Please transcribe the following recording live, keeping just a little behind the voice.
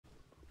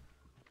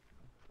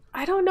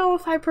I don't know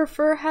if I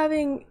prefer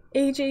having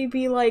AJ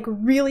be like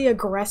really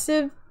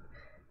aggressive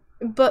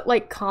but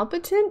like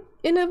competent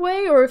in a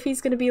way, or if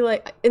he's gonna be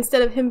like,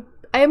 instead of him,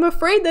 I am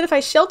afraid that if I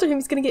shelter him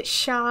he's gonna get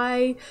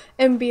shy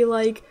and be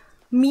like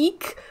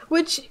meek,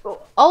 which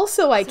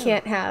also I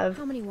can't have.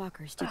 How many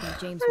walkers do you think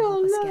James I will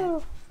help us don't know.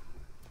 get?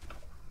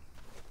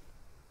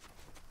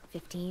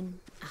 15,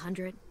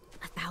 100,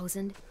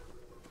 1,000?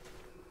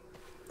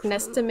 An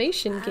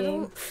estimation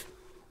game.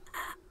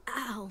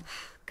 Ow.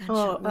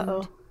 Gunshot wound.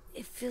 Uh-oh.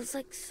 It feels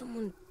like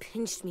someone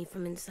pinched me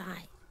from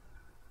inside.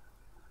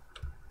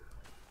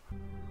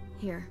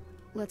 Here,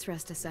 let's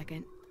rest a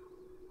second.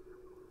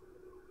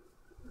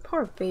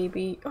 Poor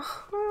baby.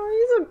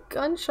 Oh, he's a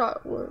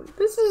gunshot wound.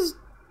 This is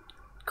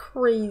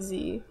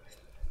crazy.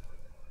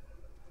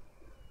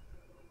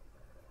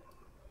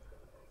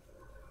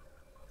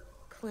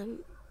 Clem,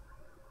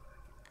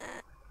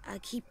 I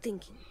keep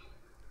thinking.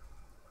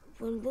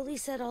 When Willie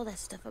said all that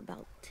stuff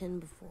about Tin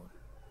before,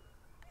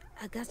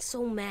 I got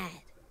so mad.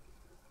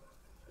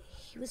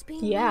 He was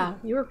being Yeah,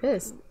 mean. you were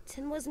pissed.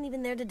 Tin wasn't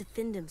even there to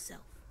defend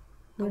himself.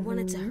 I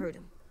wanted to hurt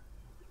him.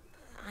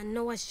 I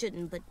know I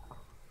shouldn't, but I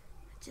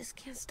just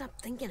can't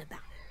stop thinking about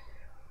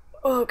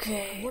it.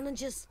 Okay. I want to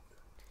just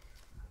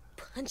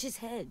punch his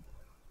head.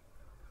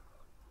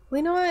 Well,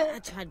 you know what? I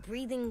tried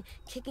breathing,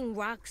 kicking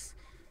rocks.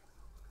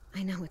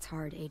 I know it's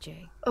hard,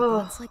 AJ. Oh.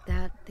 Thoughts like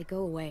that, they go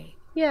away.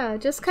 Yeah,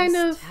 just kind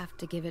You of have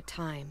to give it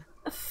time.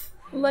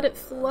 let it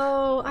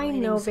flow. I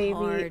know, Writing's baby.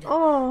 hard.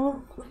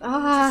 Oh.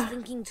 I'm just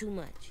thinking too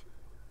much.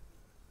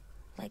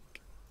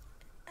 Like,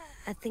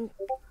 I think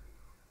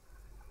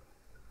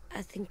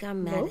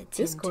I'm mad at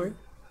Tim Discord. too.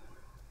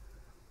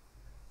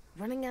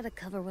 Running out of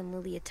cover when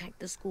Lily attacked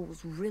the school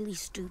was really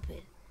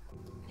stupid.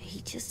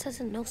 He just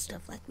doesn't know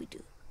stuff like we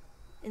do.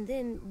 And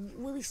then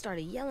Willie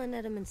started yelling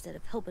at him instead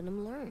of helping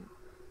him learn.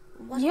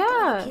 Why don't the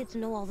other kids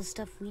know all the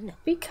stuff we know?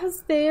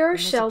 Because they are When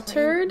there's a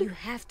sheltered. plan, you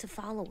have to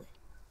follow it.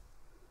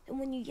 And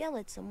when you yell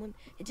at someone,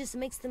 it just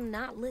makes them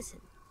not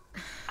listen.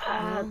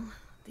 Well,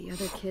 the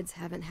other kids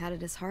haven't had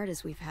it as hard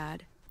as we've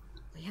had.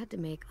 We had to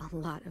make a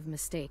lot of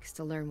mistakes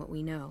to learn what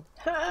we know.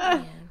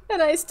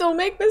 And I still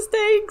make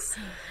mistakes.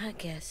 I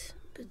guess.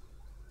 But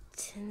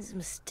Tin's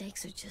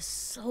mistakes are just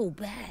so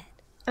bad.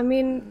 I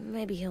mean,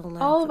 Maybe he'll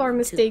learn all from of our them,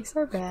 mistakes too,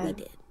 are like we bad.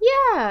 did.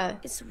 Yeah.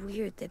 It's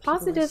weird that people are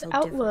Positive so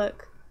different.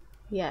 outlook.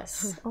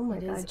 Yes. Oh my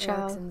It god, is child.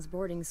 Erickson's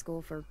boarding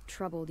school for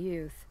troubled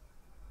youth.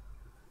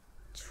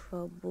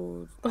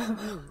 Troubled.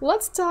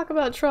 Let's talk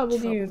about troubled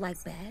Trouble youth. like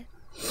bad?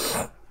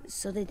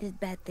 So they did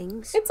bad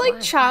things? It's like Why?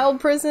 child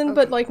prison,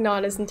 but Okay. like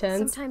not as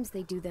intense. Sometimes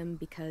they do them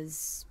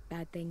because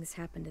bad things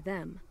happen to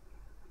them.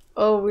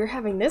 Oh, we're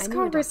having this I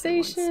knew a doctor once,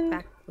 conversation.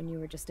 back when you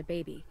were just a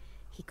baby.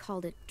 He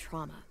called it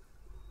trauma.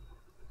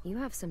 You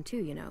have some too,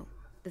 you know.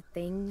 The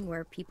thing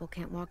where people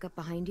can't walk up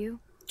behind you.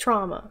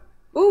 Trauma.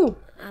 Ooh,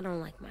 I don't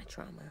like my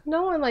trauma.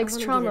 no one likes wanna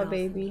get trauma, it off of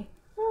baby. me.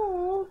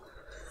 Oh.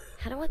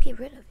 How do I get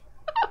rid of it?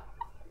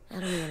 I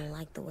don't even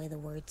like the way the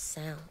word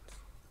sounds.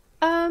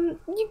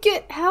 You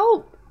get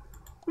help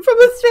from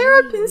a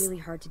therapist.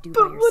 Really hard to do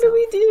But by what do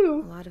we yourself.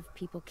 do? A lot of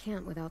people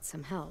can't without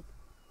some help.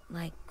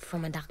 Like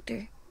from a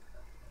doctor?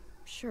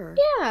 Sure.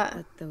 Yeah.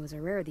 But those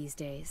are rare these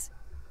days.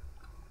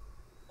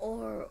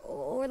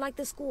 Or like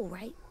the school,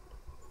 right?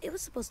 It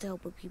was supposed to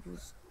help with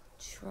people's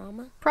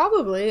trauma.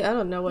 Probably. I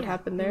don't know what Yeah,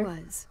 happened it there.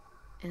 was.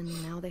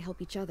 And now they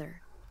help each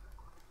other.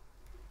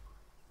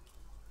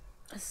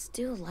 I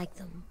still like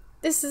them.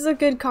 This is a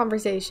good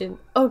conversation.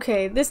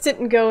 Okay, this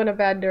didn't go in a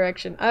bad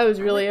direction. I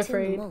was really I like Tim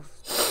the afraid.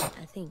 most,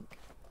 I think.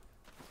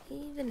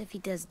 Even if he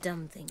does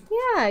dumb things.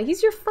 Yeah,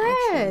 he's your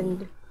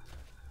friend.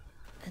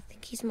 I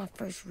think he's my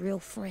first real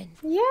friend.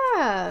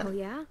 Yeah. Oh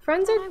yeah?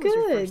 Friends I are was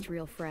your good. first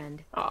real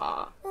friend.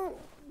 Aw. Well,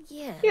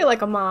 yeah. You're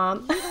like a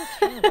mom. You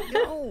don't count.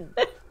 You're old.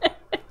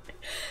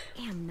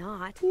 Am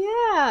not.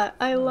 Yeah,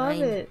 I love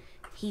Fine. it.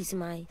 He's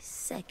my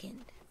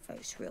second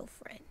first real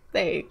friend.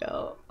 There you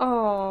go.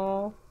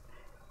 Oh.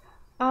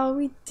 Oh,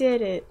 we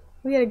did it.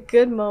 We had a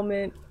good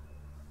moment.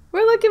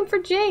 We're looking for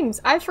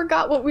James. I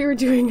forgot what we were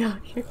doing out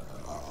here.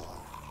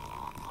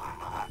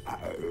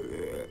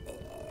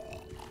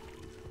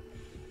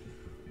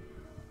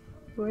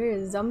 Where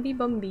is Zombie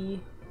Bumby?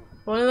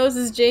 One of those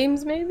is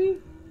James, maybe?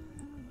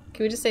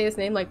 Can we just say his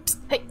name like, "Psst,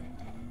 hey!"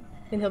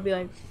 And he'll be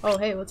like, oh,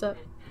 hey, what's up?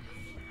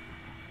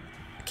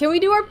 Can we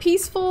do our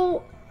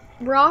peaceful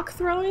rock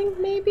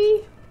throwing,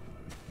 maybe?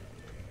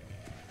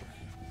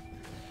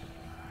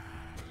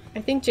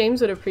 I think James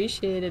would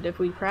appreciate it if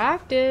we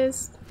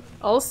practiced.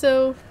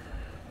 Also,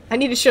 I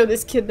need to show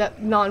this kid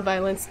that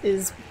non-violence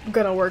is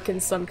gonna work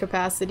in some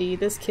capacity.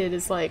 This kid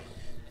is like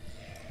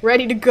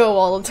ready to go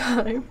all the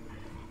time.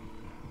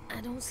 I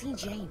don't see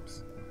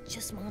James.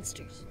 Just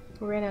monsters.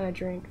 We ran out of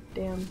drink.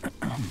 Damn.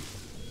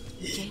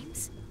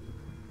 James?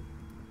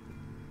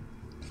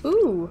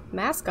 Ooh,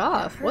 mask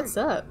off. hurt. What's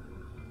up?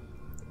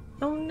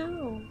 Oh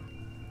no.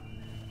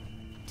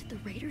 Did the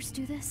Raiders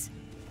do this?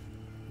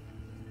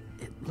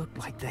 It looked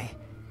like they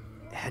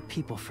had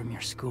people from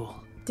your school.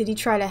 Did he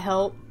try to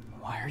help?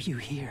 Why are you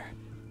here?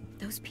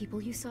 Those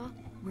people you saw?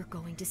 We're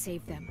going to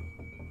save them.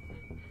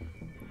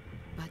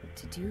 But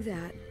to do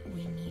that,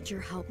 we need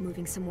your help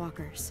moving some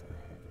walkers.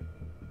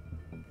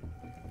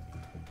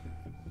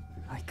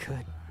 I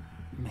could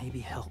maybe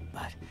help,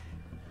 but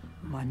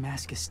my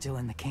mask is still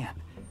in the camp,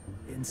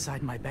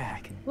 inside my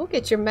bag. We'll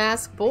get your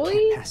mask, boy. I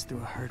can't pass through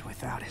a herd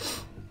without it.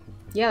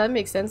 Yeah, that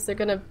makes sense. They're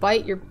gonna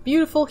bite your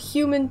beautiful,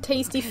 human,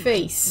 tasty Okay,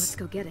 face. Let's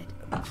go get it.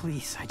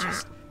 Please, I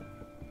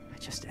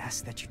just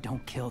ask that you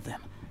don't kill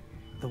them.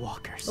 The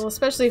walkers. Well,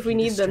 especially if we You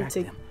need them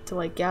distract to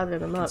like gather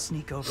them I can up.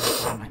 sneak over and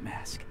find my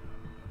mask.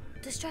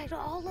 Distract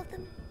all of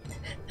them?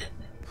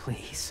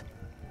 Please.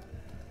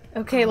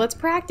 Okay, let's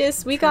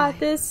practice. We got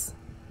this.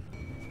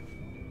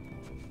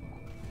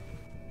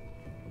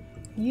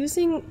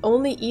 Using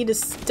only E to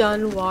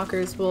stun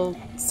walkers will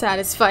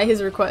satisfy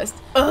his request.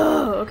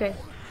 Oh, okay.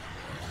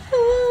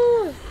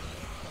 Ah.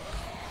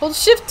 Hold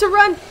shift to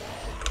run.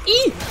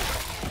 E.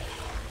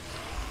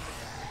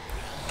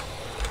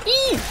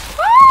 E.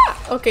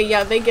 Ah! Okay,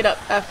 yeah, they get up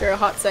after a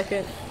hot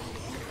second.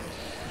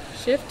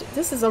 Shift.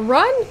 This is a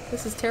run?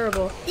 This is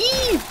terrible.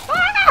 E.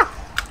 Ah!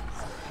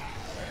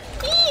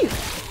 E.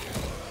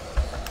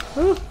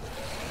 Ooh.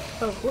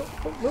 Oh, whoop,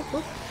 whoop, whoop,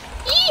 whoop.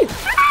 E.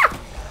 Ah!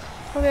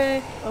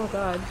 Okay. Oh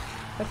god.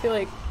 I feel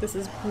like this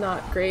is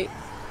not great.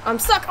 I'm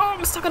stuck! Oh,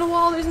 I'm stuck on a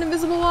wall! There's an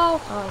invisible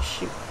wall! Oh,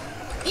 shoot.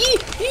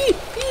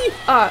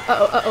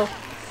 Uh-oh.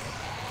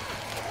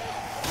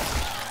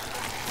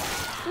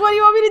 What do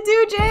you want me to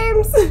do,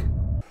 James?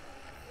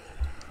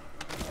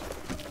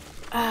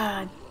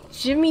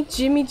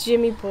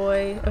 Jimmy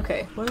boy.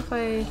 Okay, what if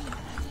I...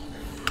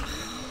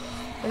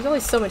 There's only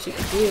so much you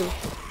can do.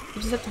 You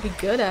just have to be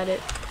good at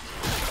it.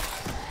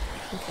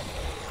 Okay.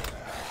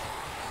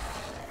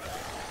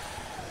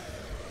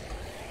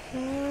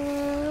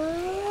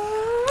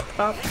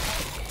 Pop.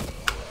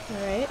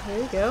 Alright, here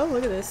we go.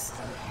 Look at this.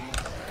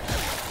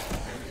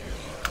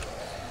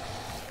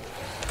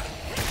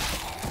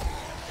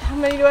 How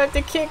many do I have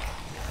to kick?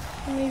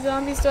 How many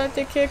zombies do I have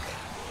to kick?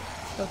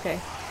 Okay.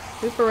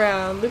 Loop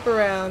around, loop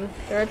around.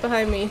 They're right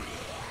behind me.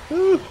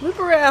 Ooh, loop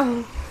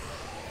around.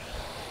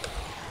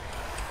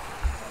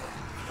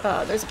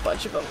 Oh, there's a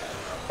bunch of them.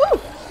 Woo!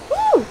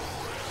 Woo!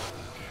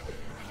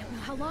 I don't know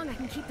how long I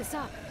can keep this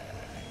up.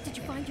 Did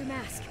you find your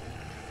mask?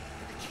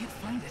 I can't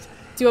find it.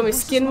 Do you want me to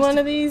skin one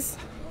of these?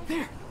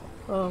 There.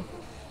 Oh.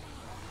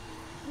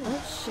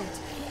 Oh shit.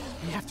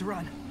 We have to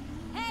run.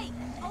 Hey,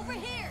 over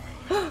here!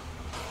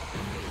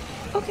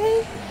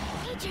 Okay.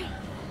 AJ!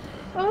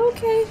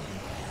 Okay.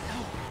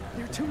 No,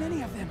 there are too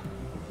many of them.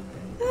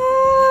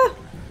 Ah!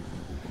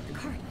 The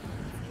cart.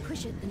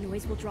 Push it, the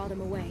noise will draw them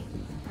away.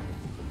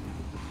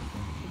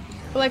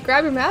 Will I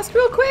grab your mask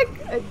real quick?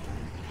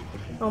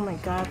 Oh my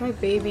god, my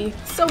baby.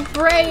 So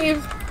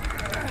brave!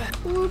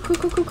 Ooh, coo.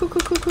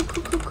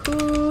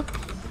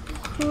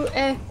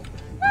 Eh.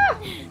 Ah!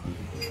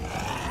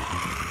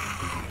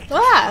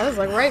 Ah, that was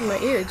like right in my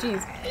ear,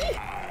 jeez.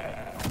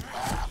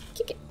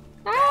 Kick it.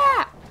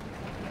 Ah!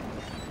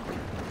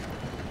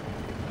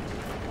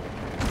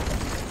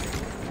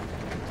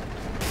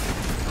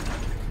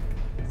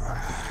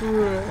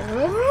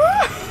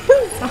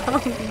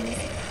 Zombies.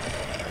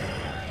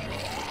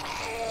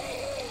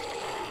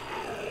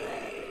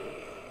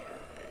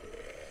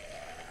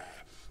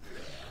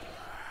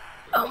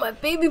 Oh, my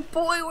baby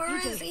boy, where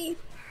is he?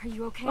 Are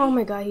you okay? Oh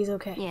my god, he's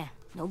okay. Yeah,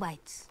 no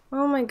bites.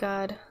 Oh my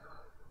god.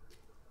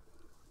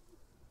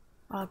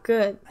 Oh,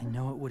 good. I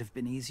know it would have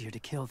been easier to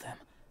kill them.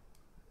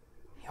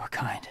 You're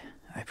kind.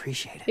 I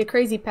appreciate You it.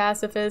 crazy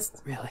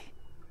pacifist. Really.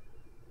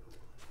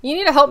 You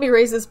need to help me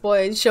raise this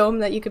boy and show him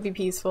that you could be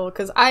peaceful,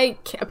 because I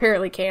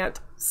apparently can't,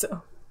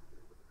 so.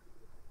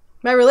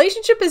 My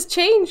relationship has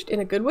changed in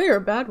a good way or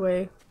a bad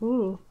way.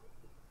 Ooh.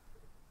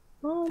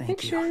 Oh, Thank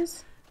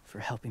pictures. you for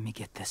helping me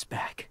get this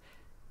back.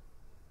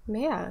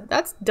 Yeah,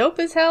 that's dope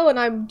as hell, and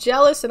I'm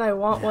jealous and I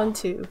want No. one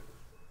too.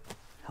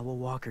 How will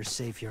walkers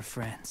save your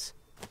friends?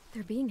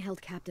 They're being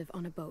held captive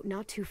on a boat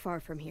not too far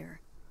from here.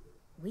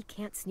 We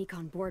can't sneak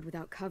on board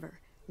without cover,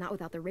 not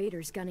without the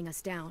raiders gunning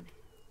us down.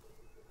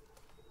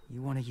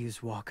 You want to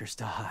use walkers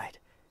to hide?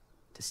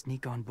 To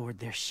sneak on board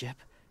their ship?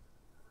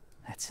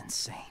 That's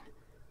insane.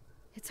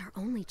 It's our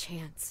only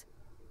chance.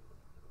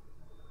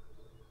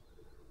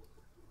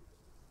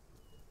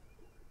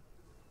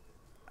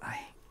 I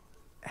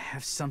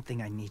have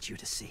something I need you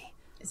to see.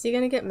 Is he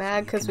gonna get mad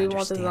you because can we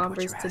want the understand what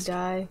zombies you're to asking.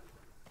 die?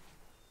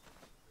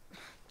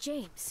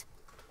 James,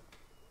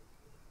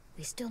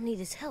 We still need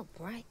his help,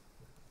 right?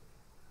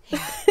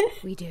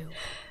 we do.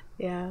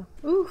 Yeah.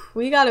 Ooh,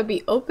 we gotta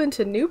be open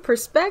to new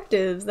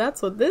perspectives.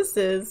 That's what this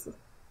is.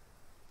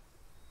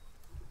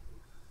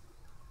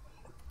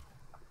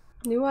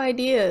 New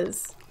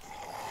ideas.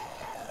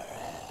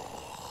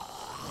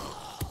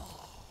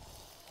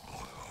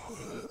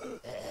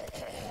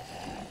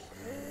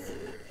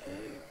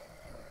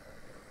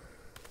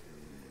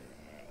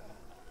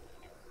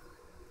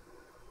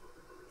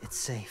 It's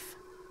safe.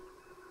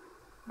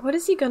 What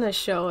is he gonna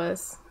show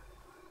us?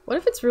 What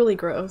if it's really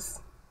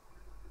gross?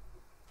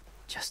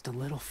 Just a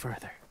little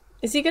further.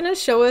 Is he gonna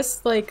show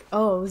us, like,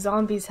 oh,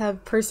 zombies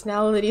have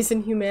personalities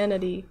and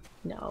humanity?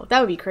 No, that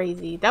would be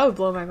crazy. That would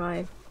blow my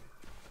mind.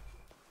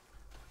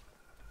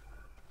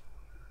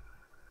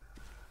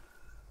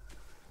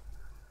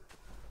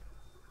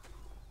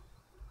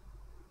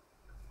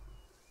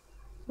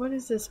 What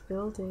is this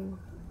building?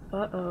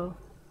 Uh-oh.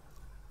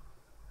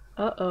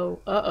 Uh-oh.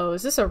 Uh-oh.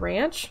 Is this a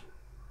ranch?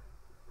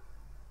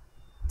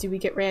 Do we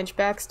get ranch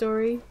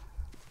backstory?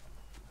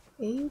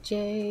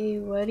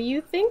 AJ, what are you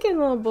thinking,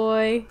 little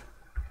boy?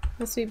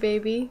 My sweet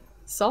baby.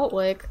 Salt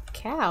lick.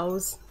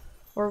 Cows.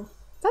 Or,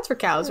 that's for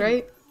cows,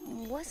 right?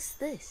 What's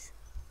this?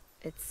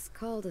 It's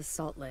called a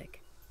salt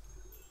lick.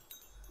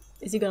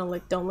 Is he gonna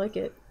lick? Don't lick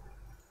it.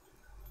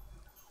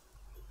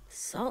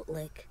 Salt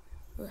lick?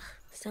 Ugh,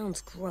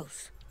 sounds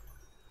gross.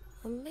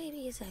 Or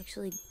maybe it's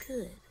actually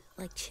good,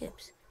 like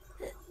chips.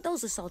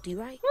 Those are salty,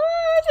 right?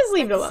 Just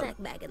leave Like it the alone. snack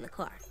bag in the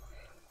car.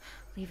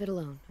 Leave it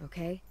alone,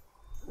 okay?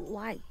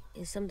 Why?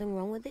 Is something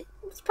wrong with it?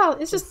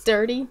 It's just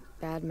dirty.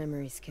 Bad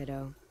memories,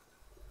 kiddo.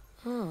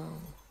 Oh.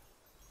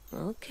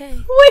 Okay.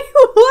 Wait,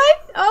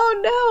 what?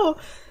 Oh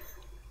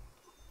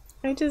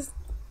no!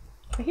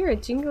 I hear a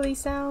jingly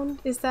sound.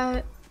 Is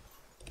that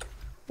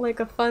like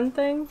a fun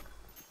thing?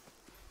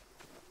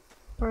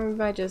 Or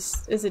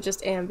is it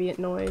just ambient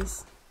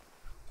noise?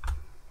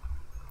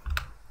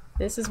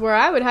 This is where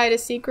I would hide a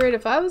secret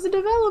if I was a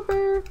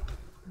developer.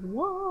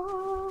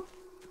 Wah.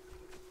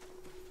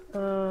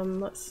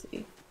 Let's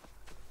see.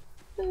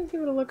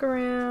 Give it a look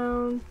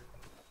around.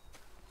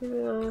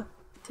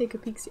 Take a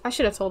peek. I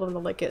should have told him to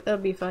lick it. That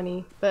would be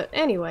funny. But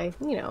anyway,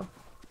 you know.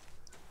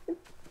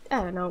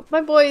 I don't know.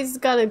 My boy's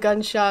got a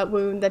gunshot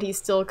wound that he's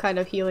still kind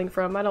of healing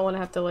from. I don't want to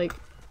have to, like...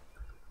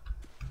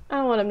 I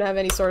don't want him to have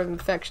any sort of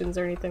infections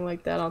or anything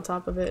like that on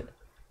top of it.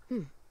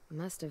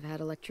 Must have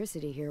had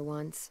electricity here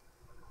once.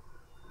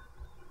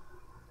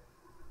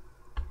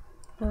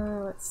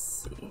 Let's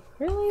see.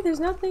 Really? There's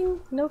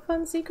nothing? No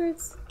fun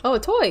secrets? Oh, a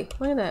toy!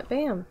 Look at that.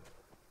 Bam.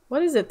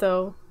 What is it,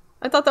 though?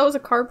 I thought that was a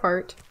car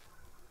part.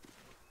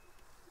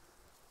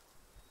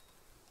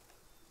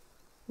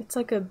 It's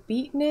like a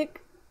beatnik.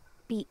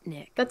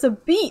 Beatnik. That's a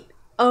beat!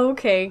 Oh,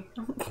 okay.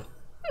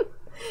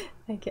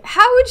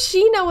 How would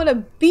she know what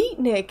a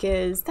beatnik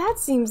is? That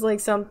seems like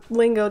some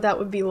lingo that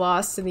would be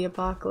lost in the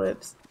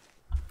apocalypse.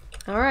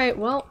 Alright,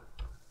 well.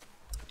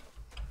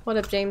 What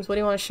up, James? What do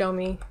you want to show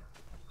me?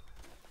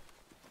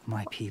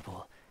 My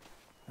people.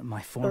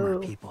 My former Ooh.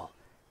 people.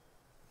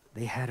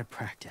 They had a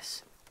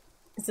practice.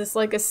 Is this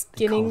like a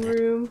skinning called it-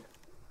 room?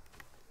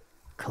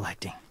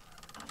 Collecting.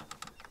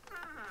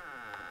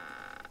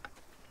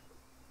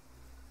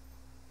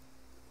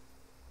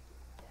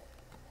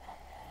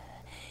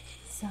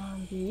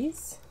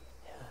 Zombies.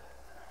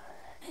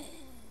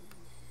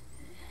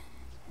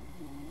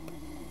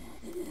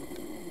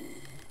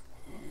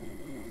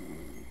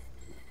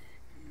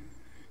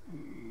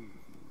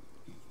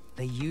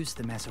 They use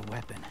them as a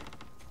weapon.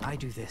 I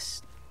do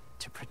this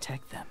to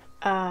protect them.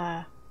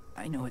 I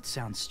know it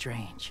sounds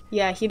strange.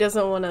 Yeah, he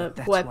doesn't want to But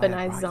that's why I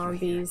weaponize brought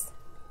you zombies.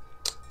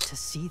 To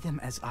see them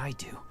as I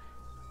do.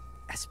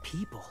 As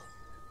people.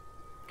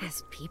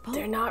 As people?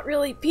 They're not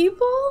really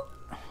people?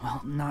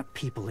 Well, not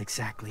people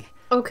exactly.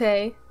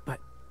 Okay. But...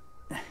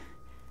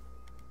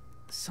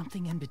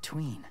 something in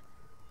between.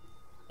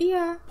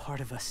 Yeah,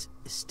 Part of us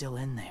is still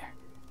in there.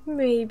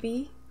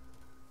 maybe.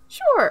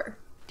 Sure.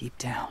 Deep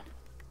down.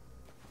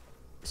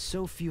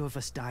 So few of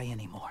us die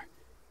anymore.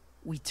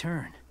 We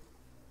turn.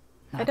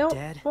 Not I don't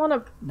dead, want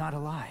to not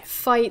alive.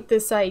 fight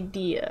this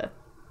idea.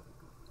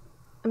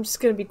 I'm just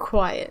gonna be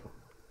quiet.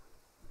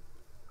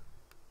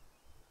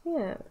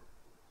 Yeah.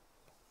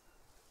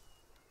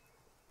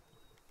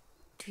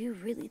 Do you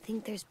really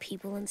think there's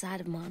people inside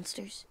of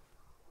monsters?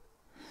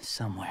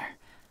 Somewhere.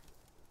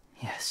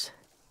 Yes.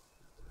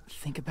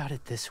 Think about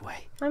it this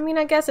way. I mean,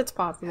 I guess it's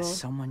possible. Has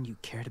someone you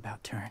cared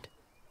about turned?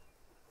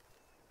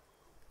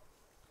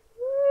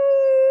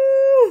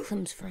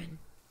 Clem's friend,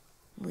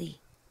 Lee.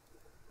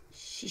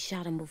 She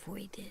shot him before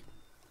he did.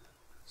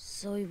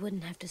 So he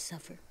wouldn't have to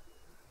suffer.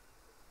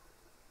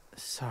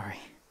 Sorry.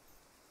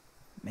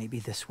 Maybe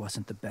this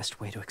wasn't the best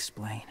way to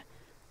explain.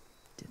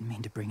 Didn't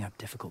mean to bring up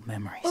difficult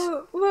memories.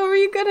 What were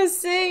you gonna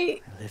say?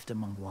 I lived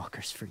among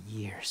walkers for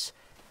years.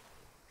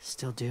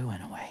 Still do,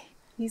 in a way.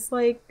 He's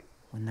like...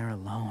 When they're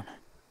alone,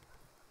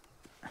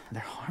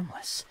 they're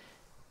harmless.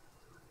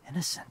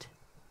 Innocent.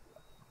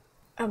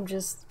 I'm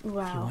just... If you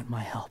wow. want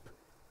my help,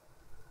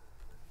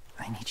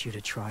 I need you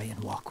to try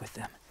and walk with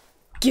them.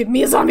 Give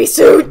me a zombie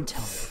suit! And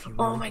tell me if you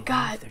Oh really my believe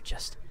God. they're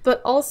just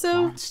But also,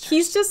 monsters.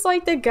 he's just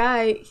like the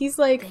guy. He's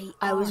like, They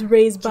I was are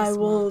raised by just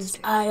wolves.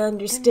 monsters. I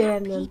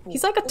understand They're not them. people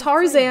He's like a or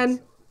Tarzan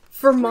friends.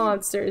 for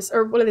monsters.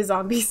 Or what are they,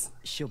 zombies?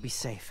 She'll be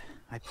safe,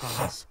 I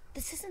promise.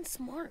 This isn't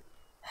smart.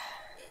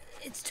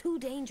 It's too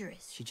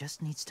dangerous. She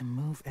just needs to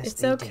move as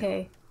It's they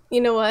okay.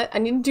 You know what? I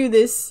need to do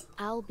this.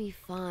 I'll be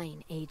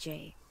fine,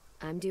 AJ.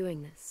 I'm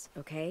doing this,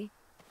 okay?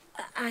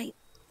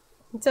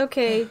 It's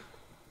okay.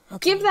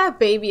 Okay. Give that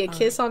baby a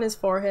kiss on his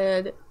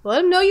forehead.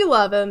 Let him know you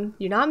love him.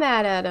 You're not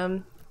mad at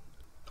him.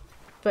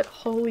 But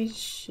holy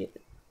shit.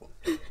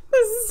 This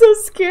is so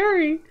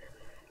scary.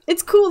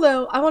 It's cool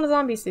though. I want a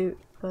zombie suit.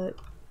 But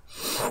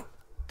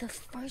The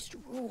first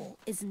rule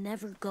is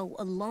never go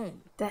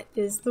alone. that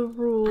is the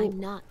rule. I'm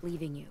not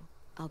leaving you.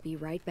 I'll be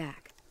right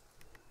back.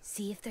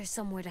 See if there's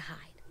somewhere to hide.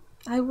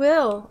 I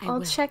will. I I'll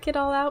will. check it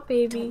all out,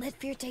 baby. Don't let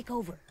fear take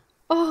over.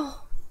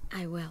 Oh.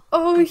 I will.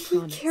 Oh, I he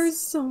promise. cares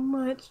so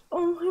much.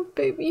 Oh, my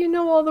baby, you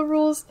know all the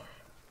rules.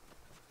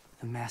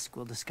 The mask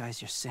will disguise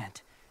your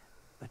scent,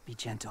 but be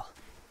gentle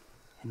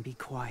and be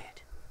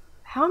quiet.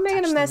 How am I Touch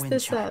gonna the mess wind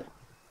this chime. up?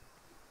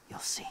 You'll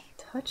see.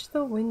 Touch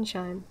the wind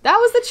chime. That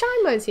was the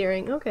chime I was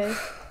hearing. Okay.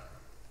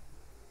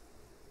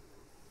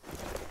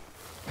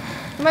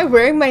 Am I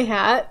wearing my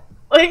hat?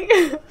 Like,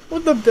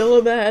 with the bill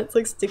of the hat's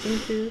like sticking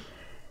to.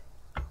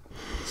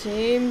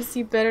 James,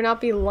 you better not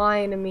be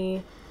lying to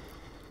me.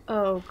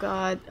 Oh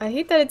god. I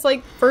hate that it's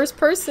like first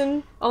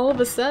person all of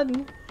a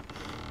sudden.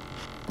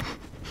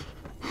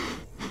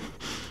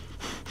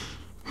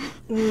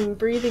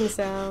 Breathing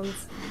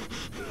sounds.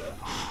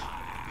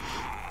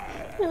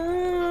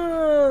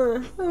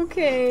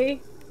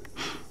 Okay.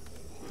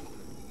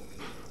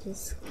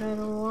 Just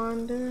gotta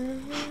wander.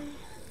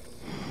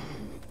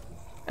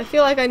 I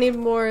feel like I need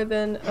more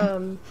than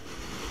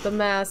the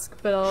mask,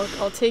 but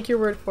I'll take your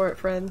word for it,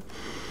 friend.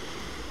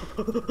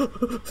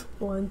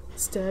 One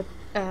step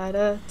at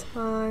a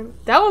time.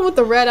 That one with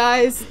the red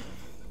eyes.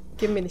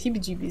 Give me the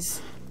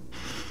heebie-jeebies.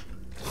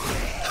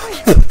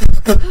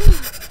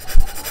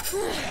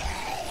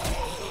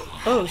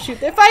 Oh shoot,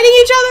 they're fighting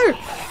each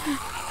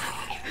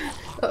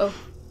other!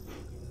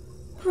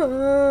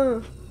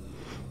 Uh-oh.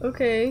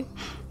 Okay.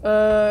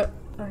 I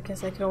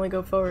guess I can only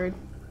go forward.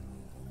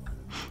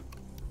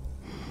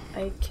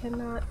 I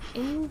cannot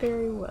aim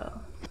very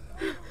well.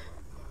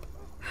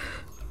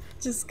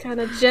 Just kind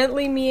of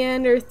gently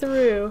meander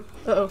through.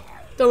 Uh-oh.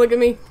 Don't look at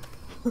me.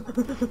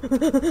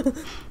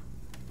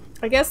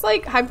 I guess,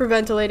 like,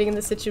 hyperventilating in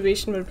this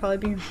situation would probably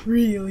be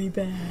really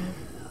bad.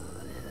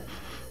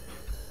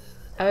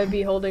 I would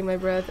be holding my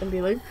breath and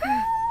be like...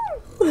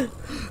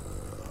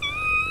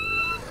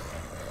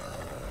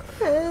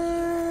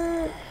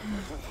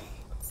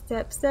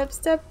 Step, step,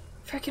 step.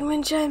 Frickin'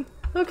 wind chime.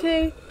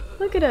 Okay.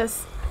 Look at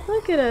us.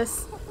 Look at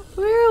us.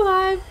 We're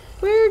alive.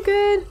 We're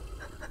good.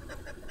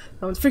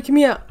 That one's freaking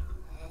me out.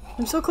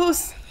 I'm so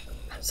close.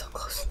 I'm so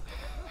close.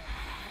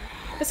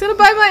 It's gonna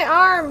bite my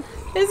arm.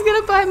 It's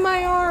gonna bite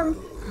my arm.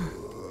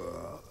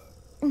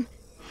 I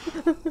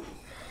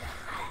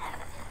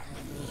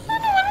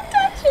don't want to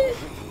touch it.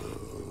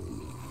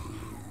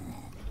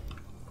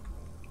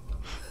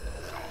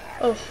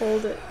 Oh,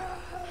 hold it.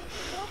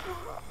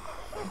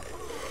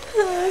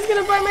 It's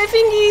gonna bite my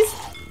fingies.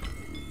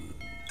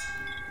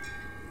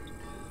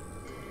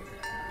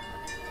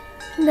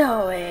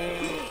 No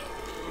way.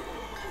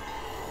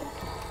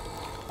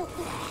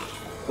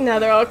 Now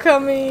they're all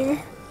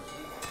coming.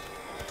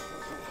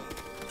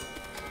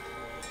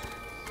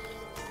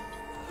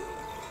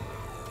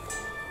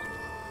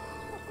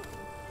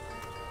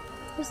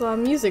 There's a lot of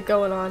music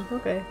going on.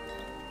 Okay.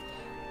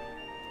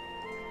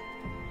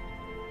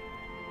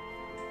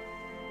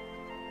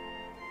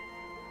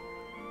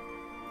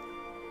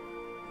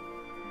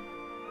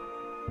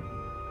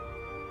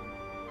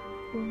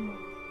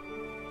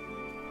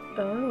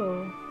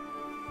 Oh.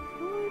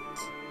 What?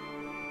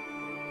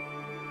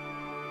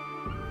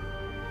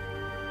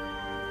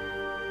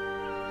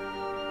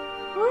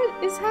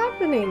 What is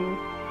happening?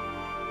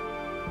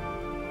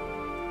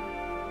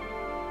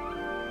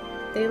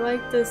 They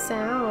like the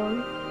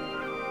sound.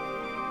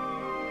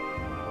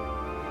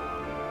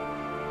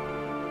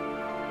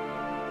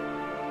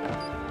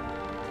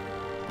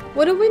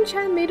 Would a wind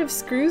chime made of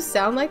screws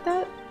sound like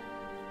that?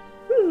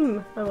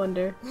 I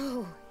wonder.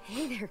 Oh,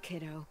 hey there,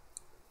 kiddo.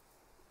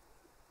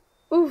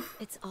 Oof.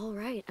 It's all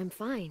right. I'm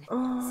fine.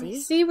 Oh,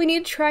 See? see, we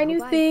need to try No new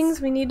bites.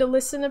 things. We need to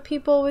listen to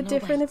people with No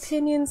different bites.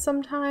 opinions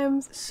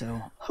sometimes.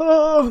 So,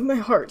 Oh, my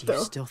heart, do you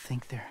though. still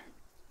think they're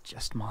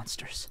just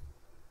monsters?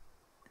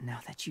 Now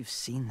that you've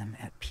seen them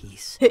at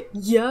peace,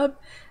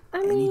 Yup. I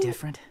any mean,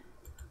 different?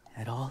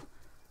 At all?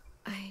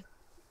 I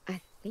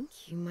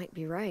think you might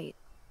be right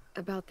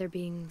about there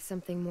being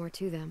something more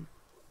to them.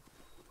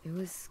 It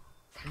was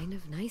kind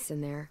of nice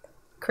in there.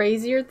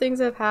 crazier things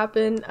have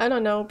happened. I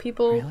don't know.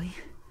 People Really?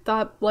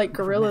 thought like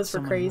Never met gorillas were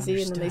someone who crazy,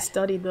 and then they understood.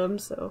 studied them.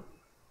 So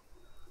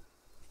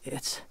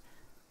It's...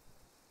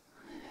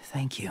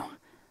 Thank you.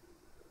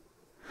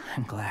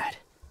 I'm glad.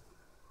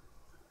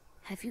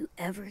 Have you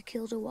ever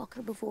killed a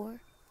walker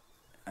before?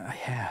 I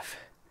have.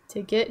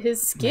 to get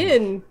his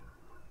skin.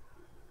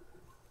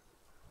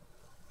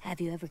 Have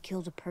you ever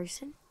killed a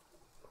person?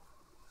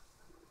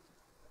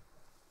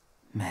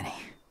 Many.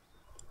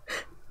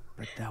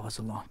 But that was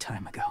a long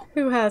time ago.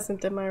 Who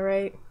hasn't? Am I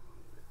right?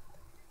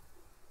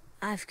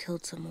 I've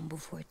killed someone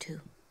before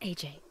too.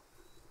 AJ.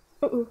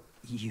 Uh-oh.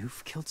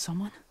 You've killed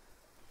someone?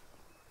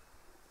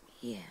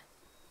 Yeah.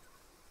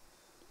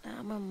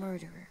 I'm a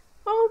murderer.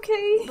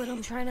 Okay. But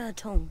I'm trying to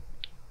atone.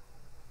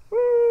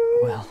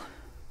 Well,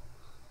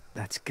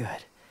 that's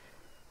good.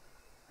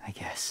 I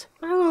guess.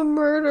 I'm a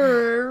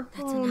murderer.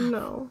 That's Oh enough.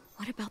 no.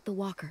 What about the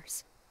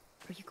walkers?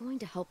 Are you going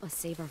to help us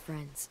save our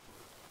friends?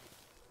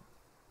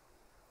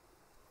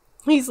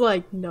 He's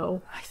like,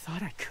 no. I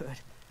thought I could,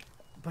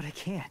 but I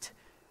can't.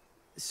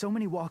 So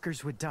many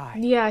walkers would die.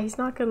 Yeah, he's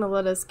not gonna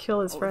let us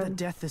kill his The friend.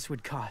 death this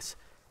would cause.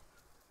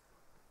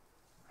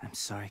 I'm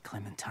sorry,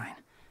 Clementine.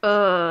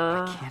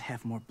 Uh, I can't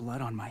have more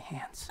blood on my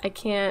hands. I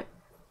can't.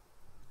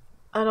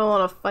 I don't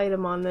want to fight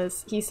him on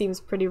this. He seems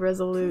pretty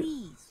resolute.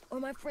 Please, or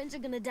my friends are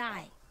gonna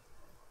die.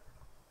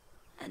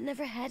 I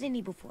never had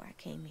any before I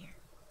came here.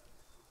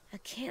 I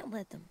can't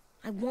let them.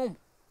 I won't.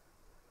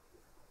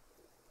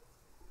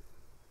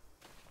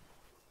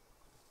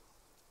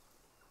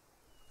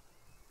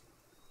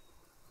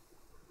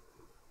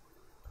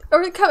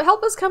 Or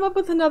help us come up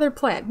with another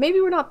plan. Maybe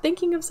we're not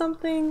thinking of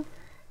something.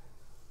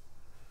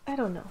 I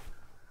don't know.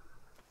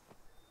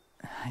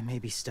 I may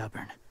be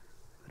stubborn,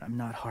 but I'm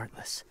not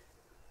heartless.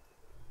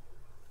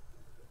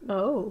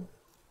 Oh.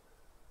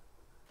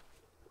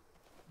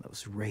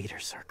 Those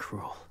raiders are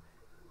cruel.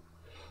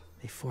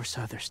 They force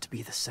others to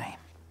be the same.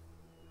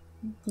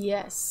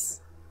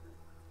 Yes.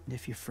 And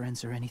if your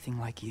friends are anything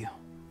like you,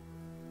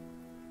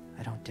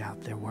 I don't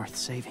doubt they're worth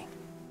saving.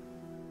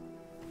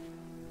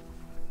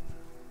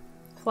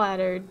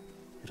 Flattered.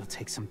 It'll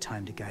take some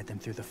time to guide them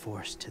through the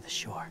forest to the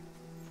shore.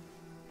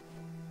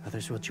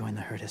 Others will join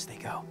the herd as they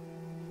go.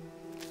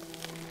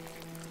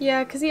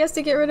 Yeah, because he has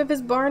to get rid of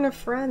his barn of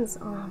friends.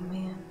 Oh,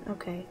 man.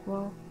 Okay,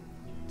 well.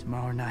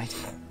 Tomorrow night,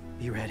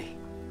 be ready.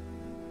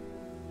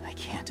 I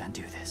can't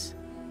undo this.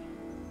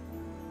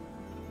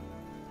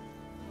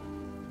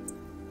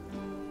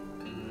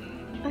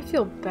 I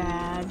feel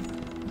bad.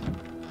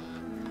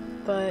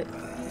 But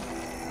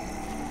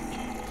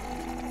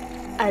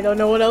I don't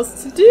know what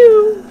else to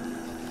do.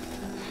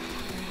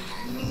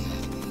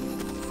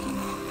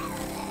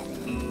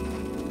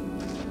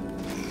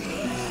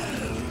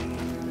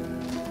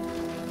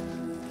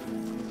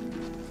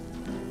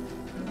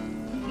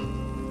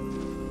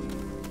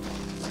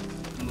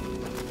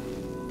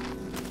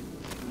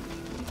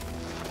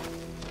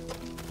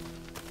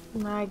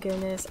 My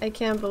goodness, I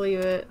can't believe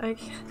it. I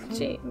can't.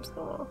 James.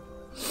 Oh.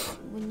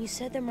 When you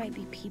said there might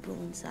be people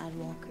inside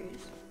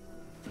walkers,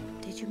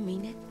 did you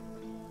mean it?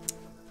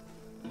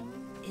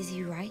 Is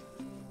he right?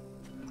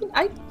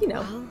 You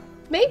know, Well,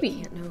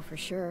 maybe. can't know for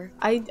sure.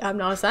 I'm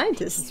not a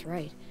scientist. He's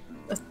right.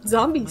 A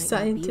zombie Might not be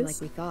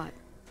scientist. like we thought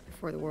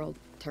before the world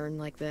turned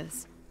like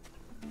this.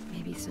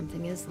 Maybe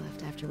something is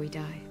left after we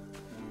die.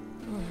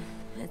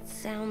 It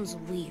sounds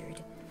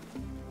weird,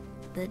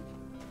 but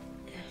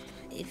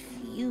if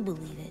you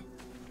believe it,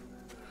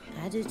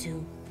 I do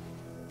too.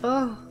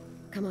 Oh,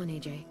 Come on,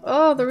 AJ.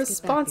 oh, the Let's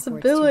get back before it's too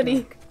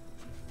responsibility. dark.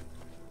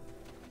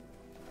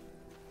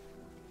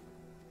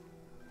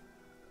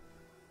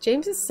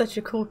 James is such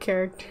a cool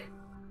character.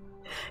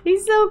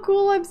 He's so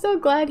cool. I'm so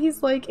glad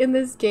he's like in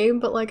this game,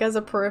 but like as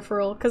a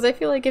peripheral. Because I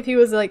feel like if he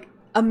was like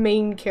a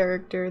main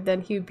character,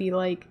 then he'd be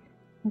like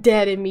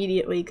dead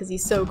immediately because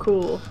he's so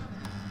cool.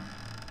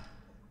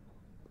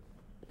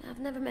 I've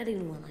never met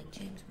anyone like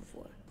James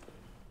before.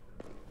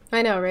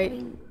 I know, I right?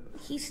 mean,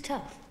 he's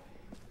tough.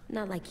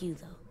 Not like you,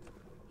 though.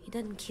 He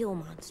doesn't kill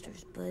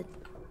monsters, but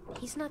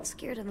he's not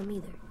scared of them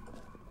either.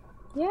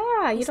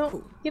 Yeah, He's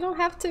cool. you don't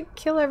have to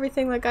kill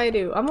everything like I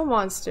do. I'm a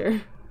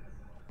monster.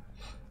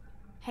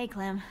 Hey,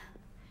 Clem.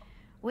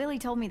 Willie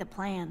told me the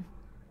plan.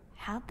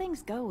 How'd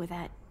things go with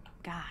that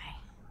guy?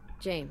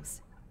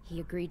 James, he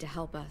agreed to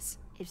help us.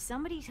 If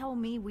somebody told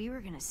me we were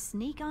gonna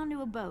sneak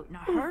onto a boat in a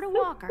herd of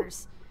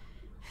walkers,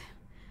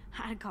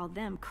 I'd have called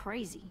them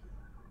crazy.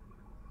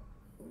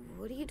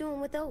 What are you doing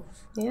with those?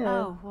 Yeah.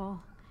 Oh,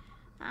 well,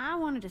 I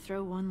wanted to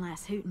throw one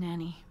last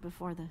hootenanny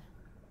before the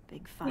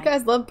big fight. You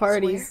guys love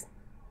parties.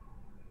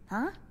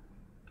 Huh?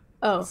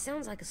 Oh, It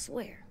sounds like a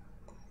swear.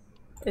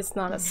 it's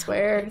not a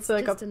swear. it's It's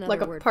like just a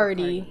another word for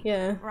party. party.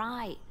 Yeah.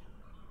 Right.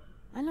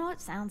 I know it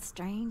sounds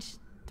strange,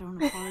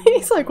 throwing a party.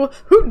 He's like, well,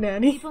 hoot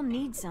nanny. People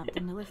need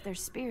something to lift their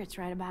spirits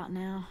right about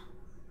now.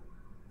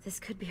 This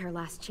could be our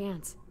last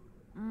chance.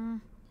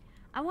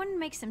 I wanted to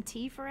make some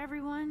tea for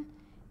everyone.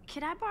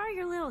 Could I borrow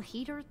your little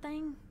heater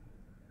thing?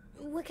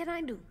 What can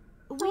I do?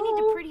 We need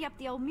to pretty up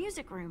the old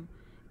music room.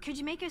 Could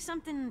you make us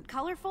something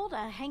colorful to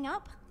hang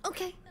up?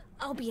 Okay,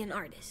 I'll be an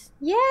artist.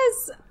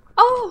 Yes!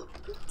 Oh!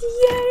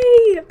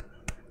 Yay!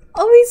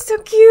 Oh, he's so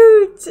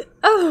cute!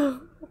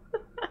 Oh!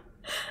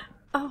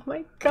 Oh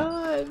my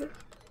god.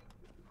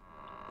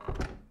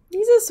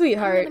 He's a I'm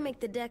sweetheart. gonna make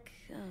the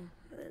decoration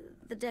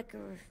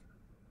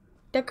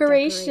Decoration.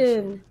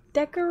 the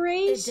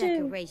Decoration.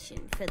 decoration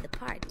for the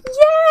party.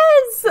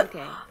 Yes!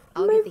 Okay,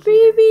 I'll My get the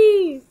heater.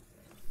 baby!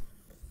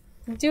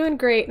 You're doing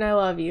great and I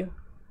love you.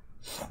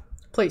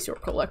 Place your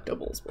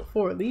collectibles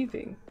before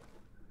leaving.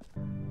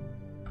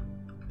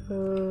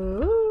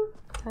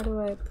 How do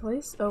I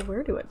place? Oh,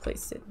 where do I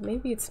place it?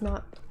 Maybe it's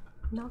not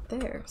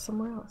there.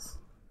 Somewhere else.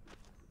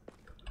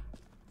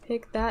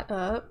 Pick that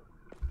up.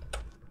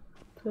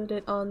 Put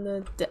it on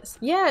the desk.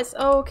 Yes!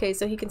 Oh, okay,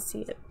 so he can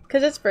see it.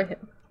 Because it's for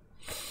him.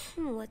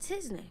 What's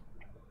his name?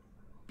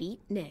 Beat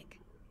Nick.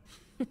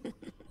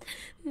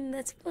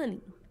 That's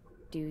funny.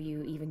 Do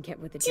you even get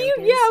what the Do joke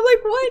you? is? Yeah, I'm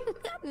like,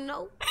 what?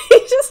 No. He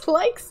just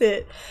likes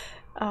it.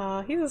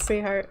 He's a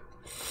sweetheart.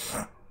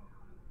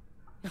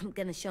 I'm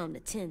gonna show him the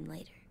tin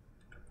later.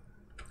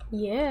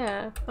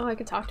 Yeah. Oh, I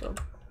can talk to him.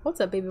 What's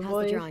up, baby How's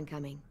boy? the drawing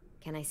coming?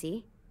 Can I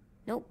see?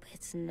 Nope,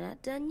 it's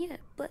not done yet,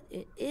 but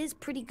it is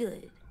pretty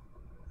good.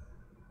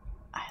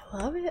 I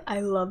love it. I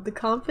love the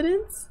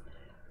confidence.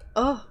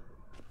 Oh.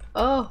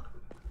 Oh.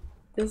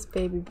 This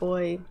baby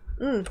boy.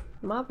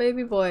 My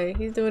baby boy.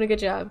 He's doing a good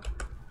job.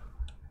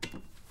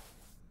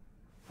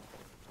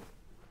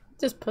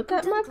 Just put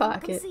that in my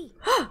pocket.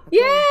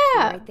 Yeah!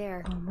 Right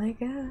there. Oh my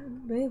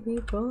god, baby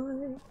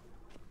boy.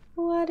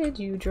 What did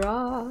you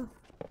draw?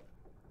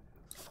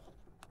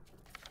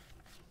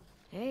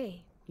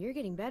 Hey, you're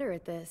getting better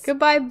at this.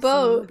 Goodbye, Soon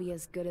boat. you'll be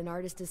as good an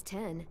artist as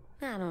 10.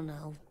 I don't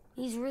know.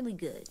 He's really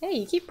good. Hey,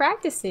 you keep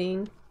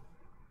practicing.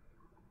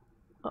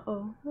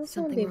 Uh-oh. What's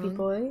wrong, Something baby wrong?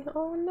 boy?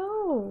 Oh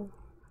no.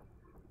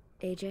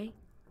 AJ?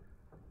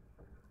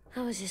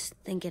 I was just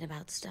thinking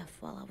about stuff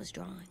while I was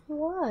drawing.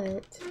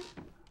 What?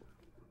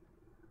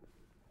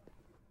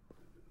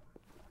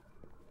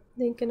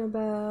 Thinking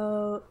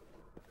about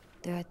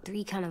There are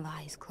 3 kind of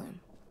eyes, Clem.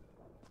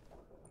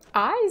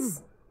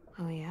 eyes?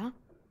 Oh yeah?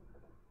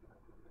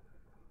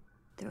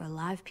 There are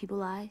live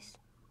people eyes.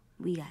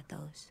 We got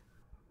those.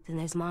 Then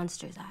there's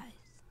monsters' eyes.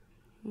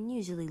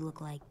 Usually look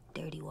like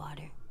dirty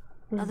water.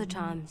 Other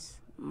times,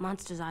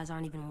 monsters' eyes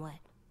aren't even wet.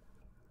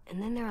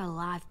 And then there are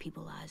live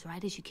people eyes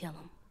right as you kill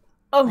them.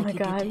 Oh like my you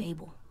god. did to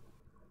Abel.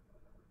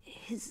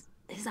 His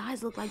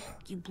eyes look like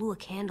you blew a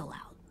candle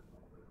out.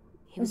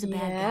 He was a bad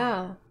guy.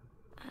 Yeah.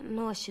 I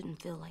know I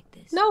shouldn't feel like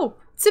this. No.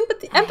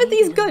 Sympathy. I Empathy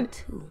is hated him, good.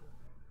 too.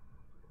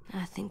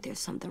 I think there's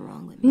something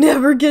wrong with me.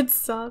 Never get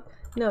soft.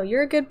 No,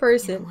 you're a good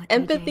person. You know what,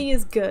 Empathy AJ?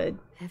 is good.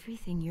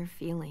 Everything you're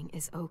feeling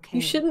is okay.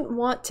 You shouldn't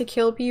want to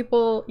kill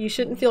people. You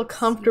shouldn't feel Makes you a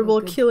comfortable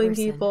good killing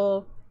person.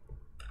 people.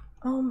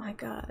 Oh my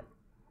god.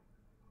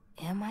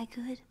 Am I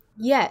good?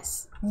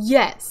 Yes.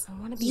 Yes. I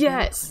want to be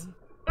Yes. good,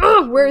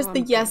 Ugh, where's Clem. the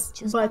I'm yes good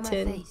just by my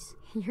button? face.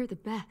 You're the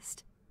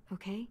best,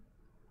 okay?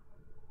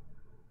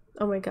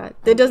 Oh my god.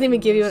 That doesn't even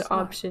getting give you real an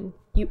smart. option.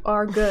 You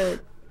are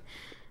good.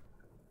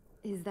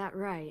 Is that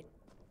right?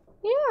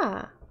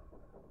 Yeah.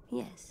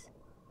 Yes,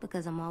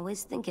 because I'm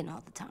always thinking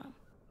all the time.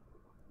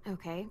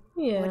 Okay.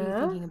 Yeah. What are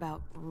you thinking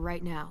about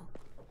right now?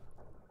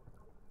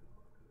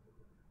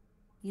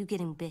 You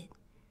getting bit,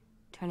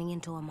 turning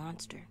into a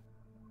monster.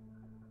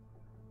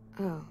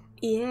 Oh.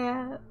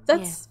 Yeah.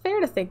 That's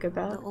fair to think The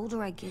about.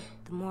 older I get,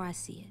 the more I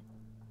see it.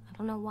 I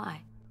don't know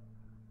why.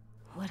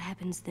 What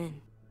happens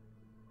then?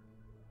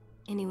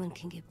 Anyone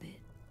can get bit.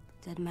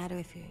 Doesn't matter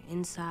if you're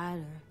inside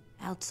or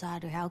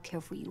outside or how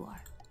careful you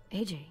are.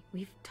 AJ,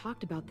 we've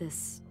talked about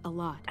this a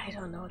lot. I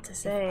don't know what to If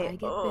say. I get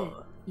bit,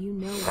 you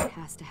know what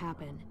has to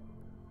happen.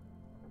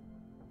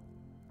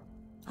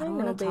 I I don't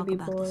know, want to talk baby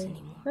about this boy.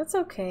 anymore. That's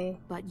okay.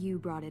 But you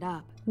brought it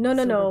up. No,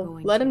 no, so we're no.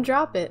 going Let him to.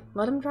 drop it.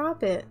 Let him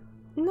drop it.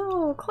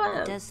 No, It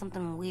Clem. does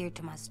something weird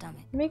to my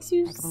stomach. It makes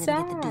you Like I'm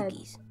sad. gonna get the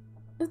dookies.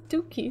 The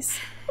dookies.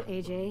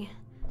 AJ,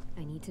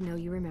 I need to know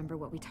you remember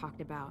what we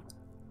talked about.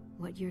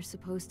 What you're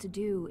supposed to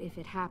do if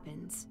it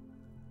happens.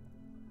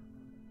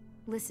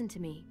 Listen to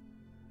me.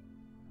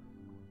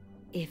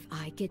 If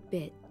I get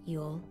bit,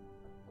 you'll...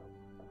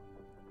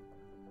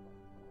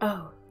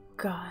 Oh,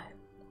 God.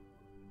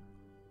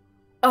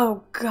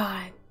 Oh,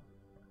 God.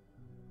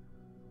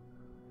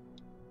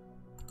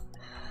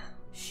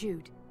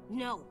 Shoot.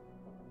 No.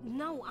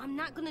 No, I'm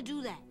not gonna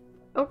do that.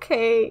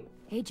 Okay.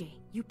 AJ,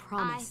 you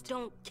promised. I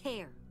don't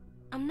care.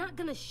 I'm not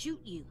gonna shoot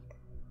you.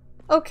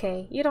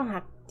 Okay. You don't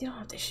have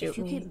to shoot If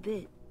you me. get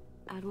bit,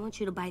 I'd want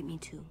you to bite me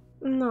too.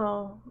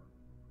 No.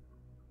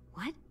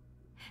 What?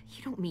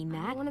 You don't mean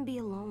I that. want to be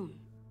alone.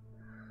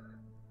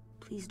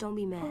 Please don't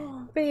be mad.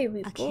 Oh, baby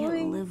I boy.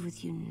 can't live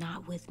with you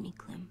not with me,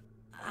 Clem.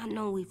 I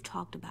know we've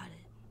talked about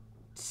it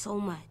so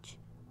much,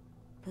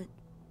 but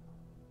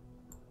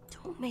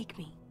don't make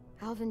me.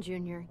 Alvin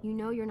Jr., you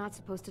know you're not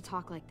supposed to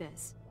talk like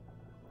this.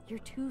 You're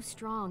too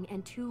strong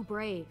and too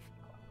brave.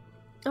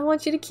 I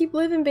want you to keep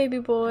living, baby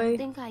I boy. don't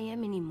think I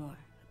am anymore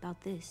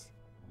about this.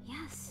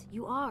 Yes,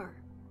 you are.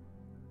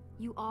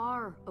 You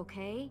are,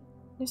 okay?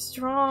 You're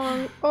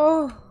strong.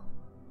 Oh.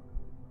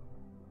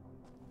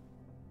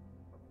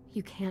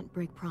 You can't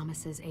break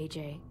promises,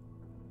 AJ.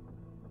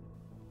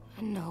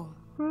 I know.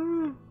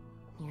 Hmm.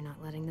 You're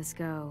not letting this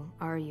go,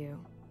 are you?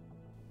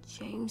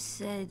 James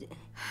said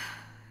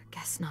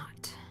Guess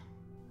not.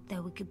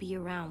 that we could be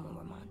around when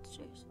we're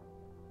monsters.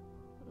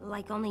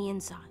 Like on the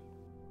inside.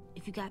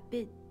 If you got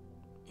bit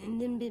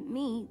and then bit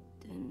me,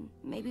 then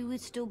maybe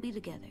we'd still be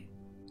together.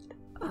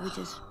 It would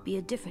just be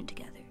a different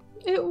together.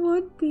 It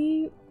would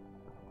be.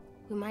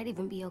 We might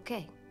even be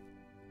okay.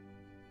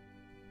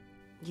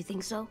 You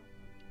think so?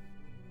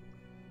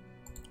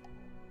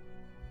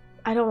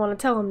 I don't want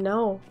to tell him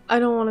no. I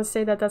don't want to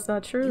say that that's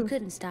not You true.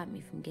 couldn't stop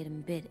me from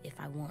getting bit if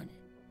I wanted.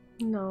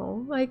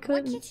 No, I Why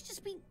couldn't. can't you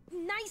just be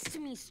nice to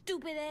me,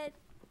 stupid Ed?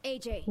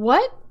 AJ.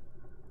 What?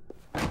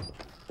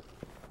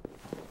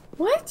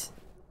 What?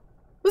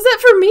 Was that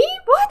for me?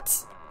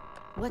 What?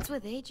 What's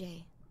with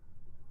AJ?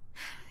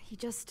 He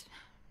just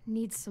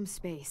needs some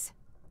space.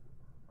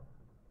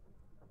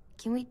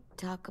 Can we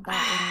talk about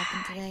what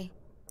happened today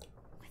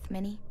with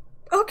Minnie?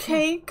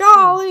 Okay,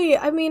 golly.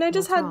 I mean, I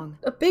just What's had wrong?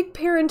 a big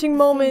parenting The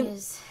moment. thing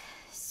is,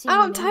 I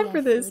don't have seeing time Minnie, for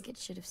I this. feel like it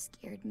should have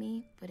scared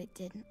me, but it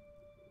didn't.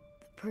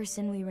 The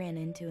person we ran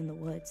into in the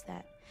woods,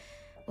 that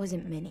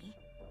wasn't Minnie.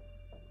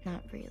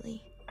 Not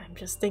really. I'm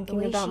just The thinking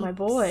way about she my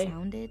boy.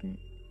 sounded and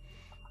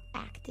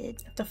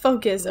acted. The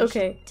focus, The way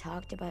okay. She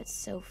talked about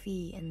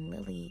Sophie and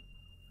Lily.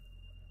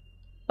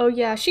 Oh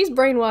yeah, she's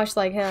brainwashed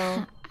like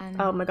hell. I'm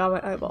Oh my god,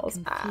 my eyeballs.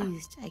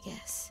 confused, I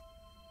guess.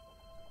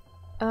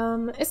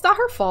 It's not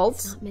her fault.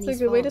 It's not It's a Minnie's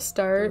good way to fault. The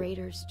start.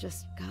 raiders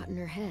just got in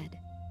her head.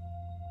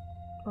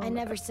 Oh I my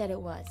never God. said it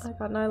was. I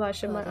got an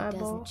eyelash in my But it eyeball.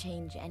 doesn't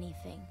change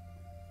anything.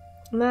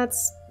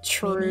 That's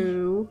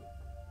true.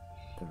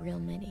 The real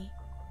Minnie,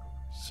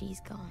 she's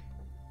gone.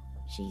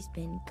 She's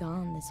been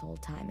gone this whole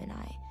time, and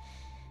I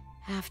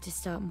have to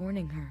stop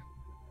mourning her.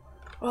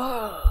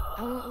 I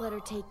won't let her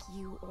take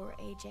you or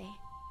AJ,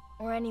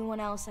 or anyone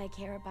else I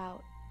care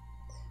about.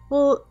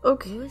 Well,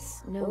 okay.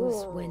 Lewis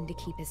knows when to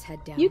keep his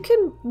head down. You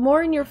can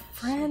mourn your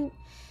friend.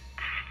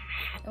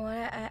 Oh,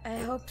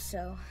 I hope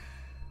so.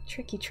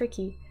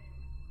 Tricky.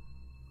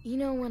 You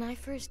know, when I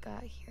first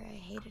got here, I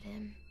hated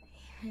him.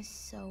 He was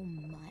so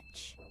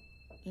much.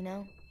 You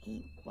know,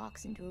 he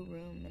walks into a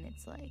room and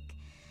it's like,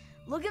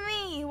 look at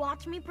me,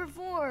 watch me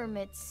perform.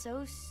 It's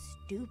so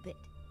stupid.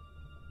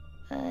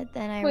 But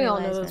then I We all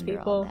know realized those under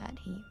people. all that,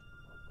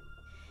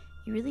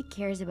 he really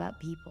cares about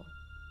people.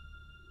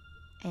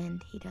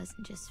 And he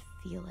doesn't just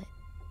feel it,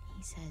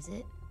 he says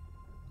it.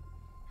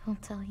 He'll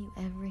tell you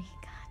every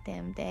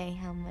goddamn day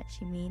how much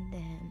you mean to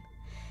him.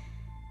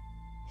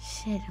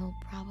 Shit, he'll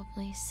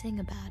probably sing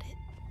about it.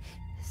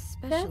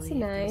 Especially if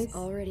nice. there's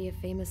already a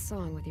famous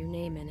song with your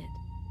name in it.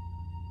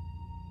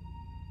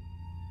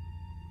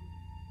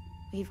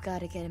 We've got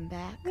to get him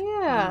back.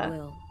 Yeah. We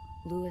will.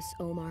 Louis,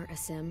 Omar,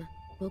 Asim.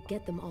 We'll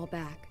get them all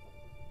back.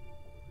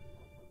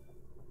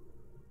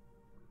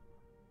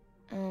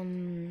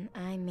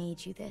 I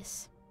made you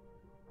this.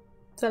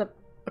 Is that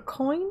a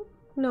coin?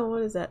 No,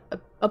 what is that?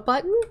 A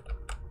button?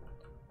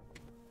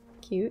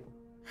 Cute.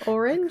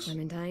 Orange?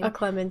 Clementine? A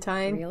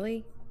clementine.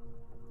 Really?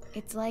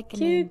 It's like a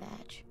Cute. name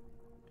badge.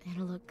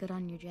 It'll look good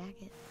on your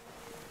jacket.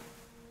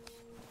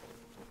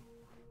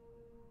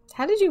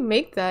 How did you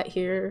make that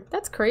here?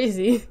 That's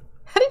crazy.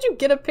 How did you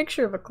get a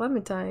picture of a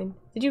clementine?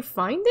 Did you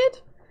find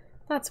it?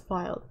 That's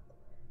wild.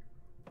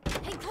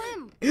 Hey,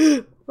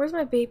 Clem! Where's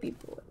my baby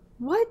boy?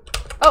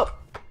 What? Oh!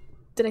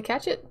 Did I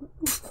catch it?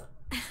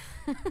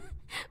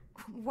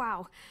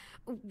 Wow.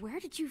 Where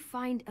did you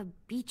find a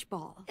beach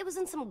ball? It was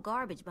in some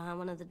garbage behind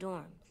one of the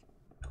dorms.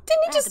 Didn't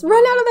I he had just to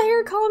run burn out of the it.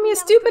 hair calling me a That was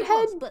stupid pretty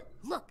head? close, but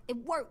look, it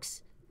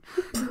works.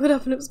 Blew it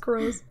up and it was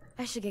gross.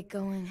 I should get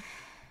going.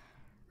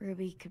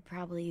 Ruby could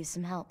probably use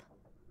some help.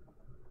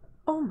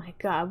 Oh my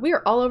god, we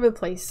are all over the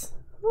place.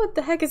 What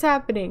the heck is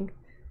happening?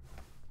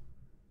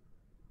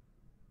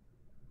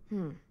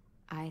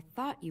 I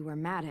thought you were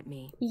mad at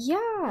me. Yeah.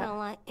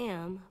 Well, I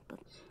am, but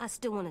I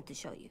still wanted to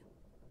show you.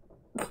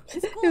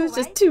 It was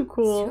just right? too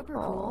cool. Super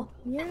cool.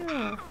 Aw,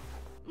 yeah.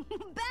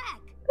 Back!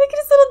 Look at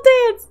his little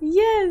dance!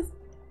 Yes!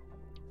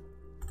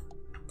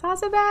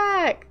 Toss it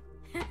back!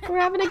 We're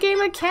having a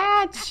game of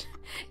catch!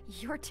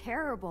 You're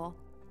terrible.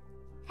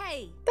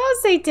 Hey,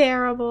 Don't say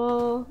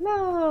terrible!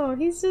 No,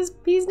 he's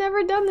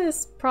never done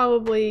this,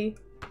 probably.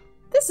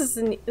 This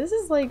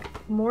is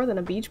like more than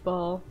a beach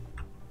ball.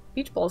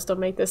 Beach balls don't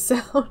make this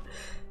sound.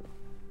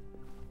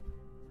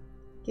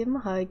 Give him a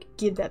hug.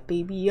 Give that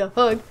baby a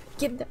hug.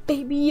 Give that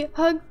baby a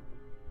hug.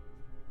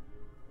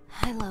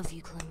 I love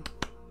you, Clem.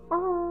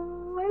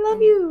 Oh, I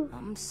love you.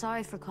 I'm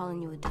sorry for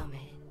calling you a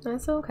dumbhead.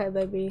 That's okay,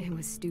 baby. It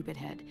was stupid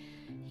head.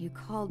 You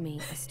called me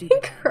a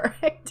stupid head.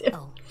 Correct.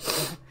 Oh,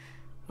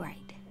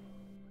 right.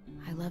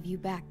 I love you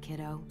back,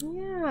 kiddo.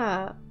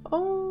 Yeah.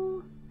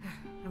 Oh.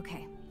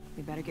 Okay,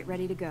 we better get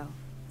ready to go.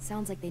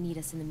 Sounds like they need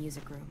us in the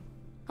music room.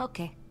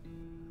 Okay.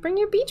 Bring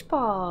your beach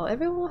ball.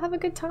 Everyone will have a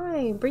good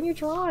time. Bring your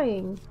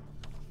drawing.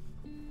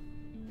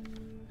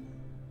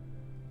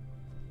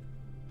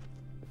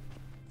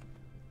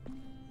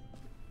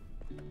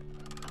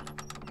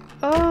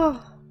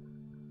 Oh.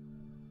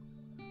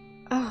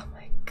 Oh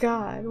my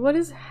god. What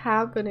is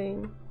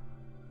happening?